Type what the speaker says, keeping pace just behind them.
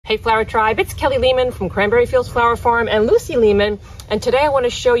Hey Flower Tribe, it's Kelly Lehman from Cranberry Fields Flower Farm and Lucy Lehman, and today I want to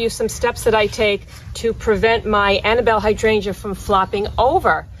show you some steps that I take to prevent my Annabelle hydrangea from flopping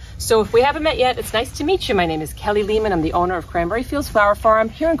over. So if we haven't met yet, it's nice to meet you. My name is Kelly Lehman. I'm the owner of Cranberry Fields Flower Farm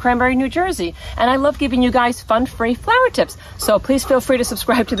here in Cranberry, New Jersey, and I love giving you guys fun, free flower tips. So please feel free to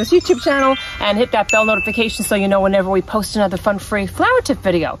subscribe to this YouTube channel and hit that bell notification so you know whenever we post another fun, free flower tip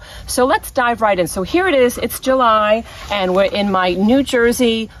video. So let's dive right in. So here it is. It's July, and we're in my New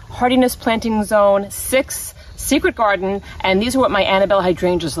Jersey Hardiness Planting Zone 6 secret garden, and these are what my Annabelle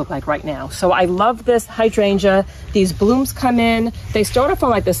hydrangeas look like right now. So I love this hydrangea. These blooms come in, they start off on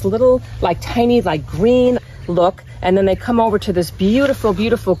like this little tiny green look, and then they come over to this beautiful,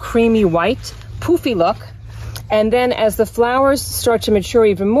 beautiful creamy white poofy look. And then as the flowers start to mature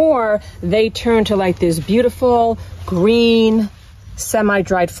even more, they turn to like this beautiful green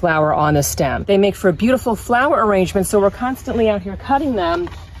semi-dried flower on the stem. They make for a beautiful flower arrangement, so we're constantly out here cutting them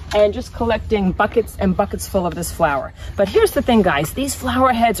and just collecting buckets and buckets full of this flower. But here's the thing, guys, these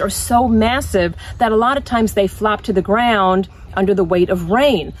flower heads are so massive that a lot of times they flop to the ground under the weight of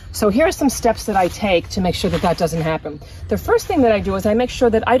rain. So here are some steps that I take to make sure that that doesn't happen. The first thing that I do is I make sure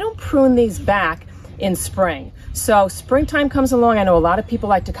that I don't prune these back in spring. So springtime comes along, I know a lot of people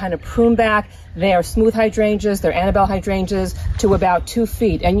like to kind of prune back their smooth hydrangeas, their Annabelle hydrangeas, to about 2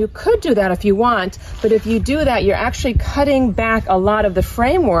 feet. And you could do that if you want, but if you do that, you're actually cutting back a lot of the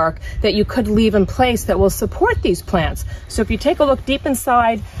framework that you could leave in place that will support these plants. So if you take a look deep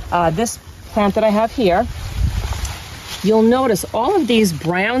inside this plant that I have here, you'll notice all of these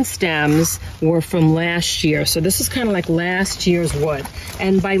brown stems were from last year. So this is kind of like last year's wood.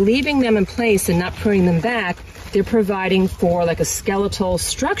 And by leaving them in place and not pruning them back, they're providing for like a skeletal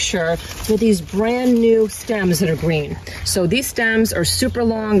structure for these brand new stems that are green. So these stems are super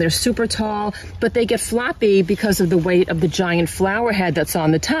long, they're super tall, but they get floppy because of the weight of the giant flower head that's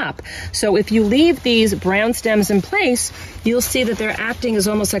on the top. So if you leave these brown stems in place, you'll see that they're acting as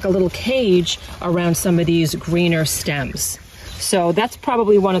almost like a little cage around some of these greener stems. So that's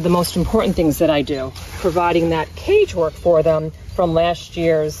probably one of the most important things that I do, providing that cage work for them from last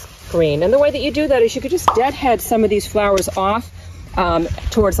year's green. And the way that you do that is you could just deadhead some of these flowers off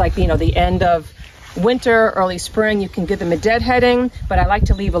towards the end of winter, early spring. You can give them a deadheading, but I like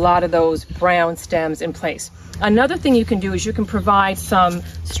to leave a lot of those brown stems in place. Another thing you can do is you can provide some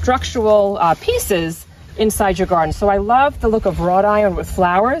structural pieces inside your garden. So I love the look of wrought iron with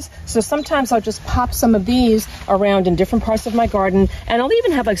flowers. So sometimes I'll just pop some of these around in different parts of my garden, and I'll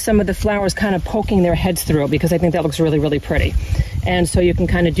even have like some of the flowers kind of poking their heads through because I think that looks really, really pretty. And so you can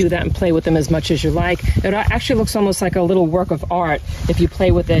kind of do that and play with them as much as you like. It actually looks almost like a little work of art if you play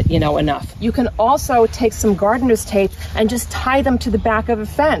with it, enough. You can also take some gardener's tape and just tie them to the back of a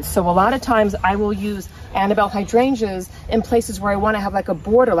fence. So a lot of times I will use Annabelle hydrangeas in places where I want to have like a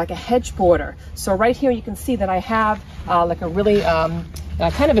border, like a hedge border. So right here you can see that I have like a really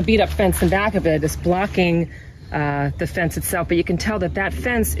kind of a beat up fence in back of it. It's blocking the fence itself, but you can tell that that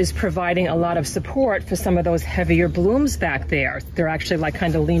fence is providing a lot of support for some of those heavier blooms back there. They're actually like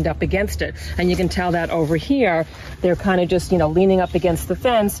kind of leaned up against it, and you can tell that over here they're kind of just leaning up against the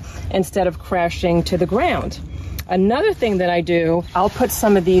fence instead of crashing to the ground. Another thing that I do, I'll put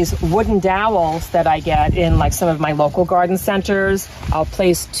some of these wooden dowels that I get in like some of my local garden centers. I'll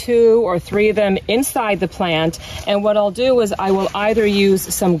place 2 or 3 of them inside the plant, and what I'll do is I will either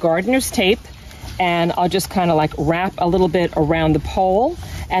use some gardener's tape, and I'll just kind of like wrap a little bit around the pole,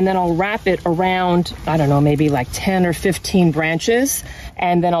 and then I'll wrap it around, I don't know, maybe like 10 or 15 branches,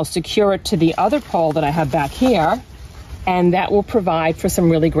 and then I'll secure it to the other pole that I have back here, and that will provide for some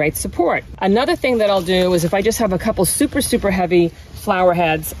really great support. Another thing that I'll do is if I just have a couple super, super heavy flower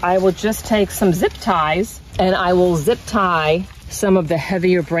heads, I will just take some zip ties and I will zip tie some of the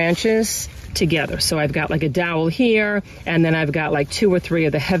heavier branches together. So I've got like a dowel here, and then I've got like 2 or 3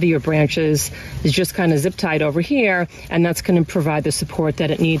 of the heavier branches is just kind of zip tied over here, and that's going to provide the support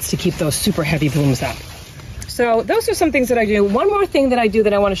that it needs to keep those super heavy blooms up. So those are some things that I do. One more thing that I do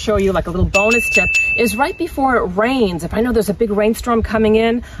that I want to show you, like a little bonus tip, is right before it rains, if I know there's a big rainstorm coming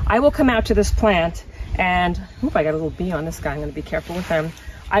in, I will come out to this plant and, oop, I got a little bee on this guy, I'm going to be careful with them.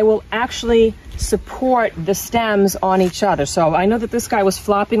 I will actually support the stems on each other. So I know that this guy was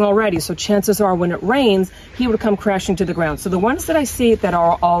flopping already, so chances are when it rains, he would come crashing to the ground. So the ones that I see that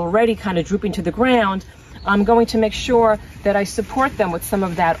are already kind of drooping to the ground, I'm going to make sure that I support them with some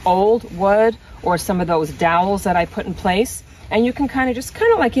of that old wood or some of those dowels that I put in place. And you can kind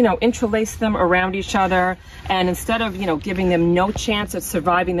of like, interlace them around each other. And instead of, giving them no chance of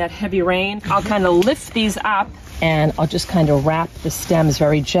surviving that heavy rain, I'll kind of lift these up and I'll just kind of wrap the stems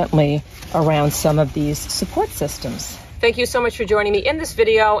very gently around some of these support systems. Thank you so much for joining me in this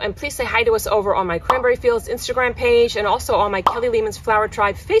video, and please say hi to us over on my Cranberry Fields Instagram page and also on my Kelly Lehman's Flower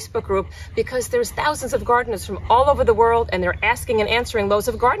Tribe Facebook group, because there's thousands of gardeners from all over the world and they're asking and answering loads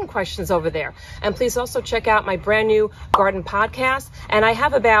of garden questions over there. And please also check out my brand new garden podcast, and I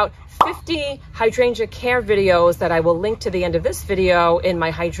have about 50 hydrangea care videos that I will link to the end of this video in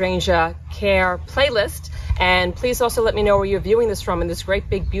my hydrangea care playlist. And please also let me know where you're viewing this from in this great,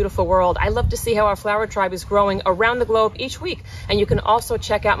 big, beautiful world. I love to see how our flower tribe is growing around the globe each week. And you can also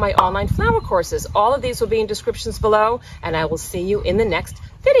check out my online flower courses. All of these will be in descriptions below, and I will see you in the next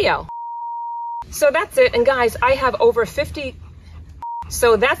video. So that's it. And guys, I have over 50...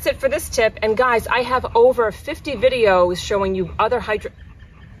 So that's it for this tip. And guys, I have over 50 videos showing you other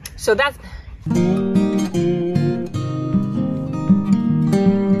So that's...